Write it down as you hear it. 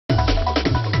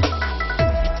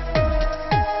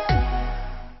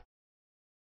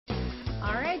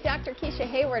Dr. Keisha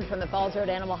Hayward from the Falls Road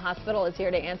Animal Hospital is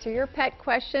here to answer your pet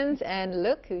questions. And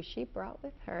look who she brought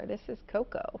with her. This is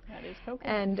Coco. That is Coco.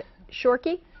 And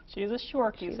Shorky? She's a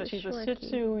Shorky, so she's a Shih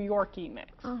Tzu Yorkie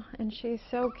mix. Oh, and she's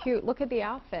so cute. Look at the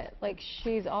outfit. Like,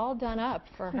 she's all done up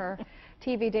for her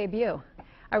TV debut.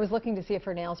 I was looking to see if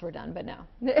her nails were done, but no.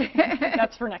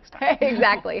 That's for next time.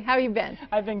 Exactly. How have you been?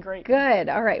 I've been great. Good.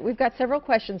 All right. We've got several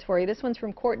questions for you. This one's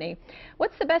from Courtney.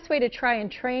 What's the best way to try and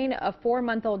train a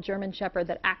 4-month-old German Shepherd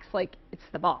that acts like it's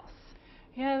the boss?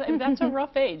 Yeah, that's a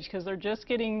rough age because they're just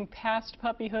getting past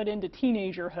puppyhood into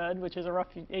teenagerhood, which is a rough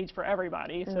age for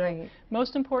everybody. So right.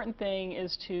 Most important thing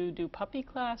is to do puppy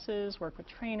classes, work with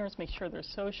trainers, make sure they're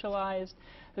socialized.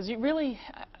 Because you really,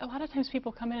 a lot of times people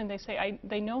come in and they say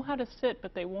they know how to sit,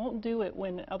 but they won't do it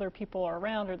when other people are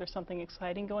around or there's something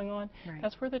exciting going on. Right.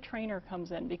 That's where the trainer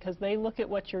comes in because they look at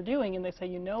what you're doing and they say,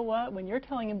 you know what, when you're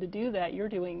telling them to do that, you're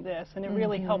doing this. And it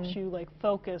really helps you like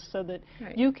focus so that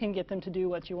you can get them to do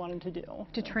what you want them to do.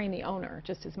 To train the owner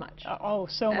just as much. Oh,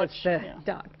 so much. The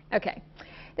dog. Okay.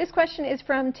 This question is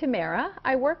from Tamara.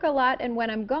 I work a lot, and when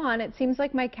I'm gone, it seems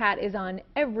like my cat is on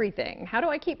everything. How do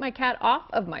I keep my cat off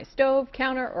of my stove,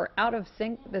 counter, or out of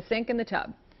the sink and the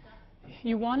tub?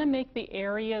 You want to make the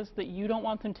areas that you don't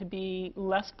want them to be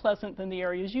less pleasant than the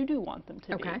areas you do want them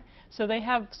to be. So they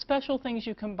have special things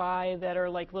you can buy that are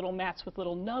like little mats with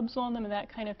little nubs on them and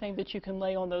that kind of thing that you can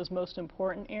lay on those most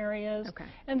important areas.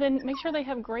 And then make sure they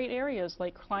have great areas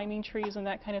like climbing trees and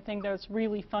that kind of thing that's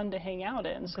really fun to hang out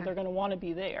in, so they're going to want to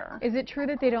be there. Is it true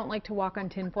that they don't like to walk on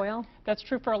tinfoil? That's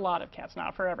true for a lot of cats,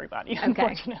 not for everybody,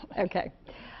 unfortunately. Okay.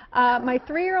 My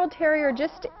 3-year-old terrier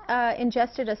just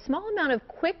ingested a small amount of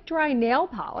quick dry nail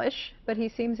polish, but he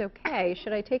seems okay.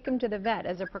 Should I take him to the vet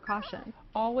as a precaution?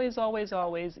 Always, always,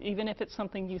 always, even if it's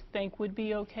something you think would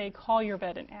be okay, call your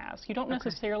vet and ask. You don't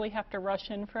necessarily have to rush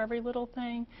in for every little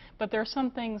thing, but there are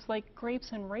some things like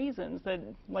grapes and raisins that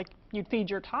like you'd feed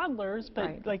your toddlers,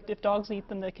 but like if dogs eat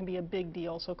them, that can be a big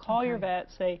deal. So call your vet,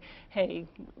 say, hey,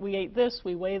 we ate this,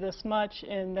 we weigh this much,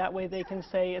 and that way they can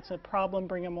say it's a problem,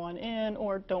 bring them on in,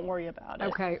 or don't worry about it.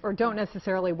 Okay, or don't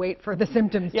necessarily wait for the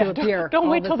symptoms to appear. Don't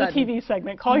wait till the TV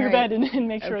segment. Call your vet and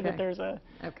make sure that there's a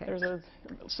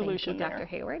solution there. Thank you, Dr.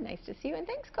 Hayward. Nice to see you, and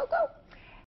thanks, Coco.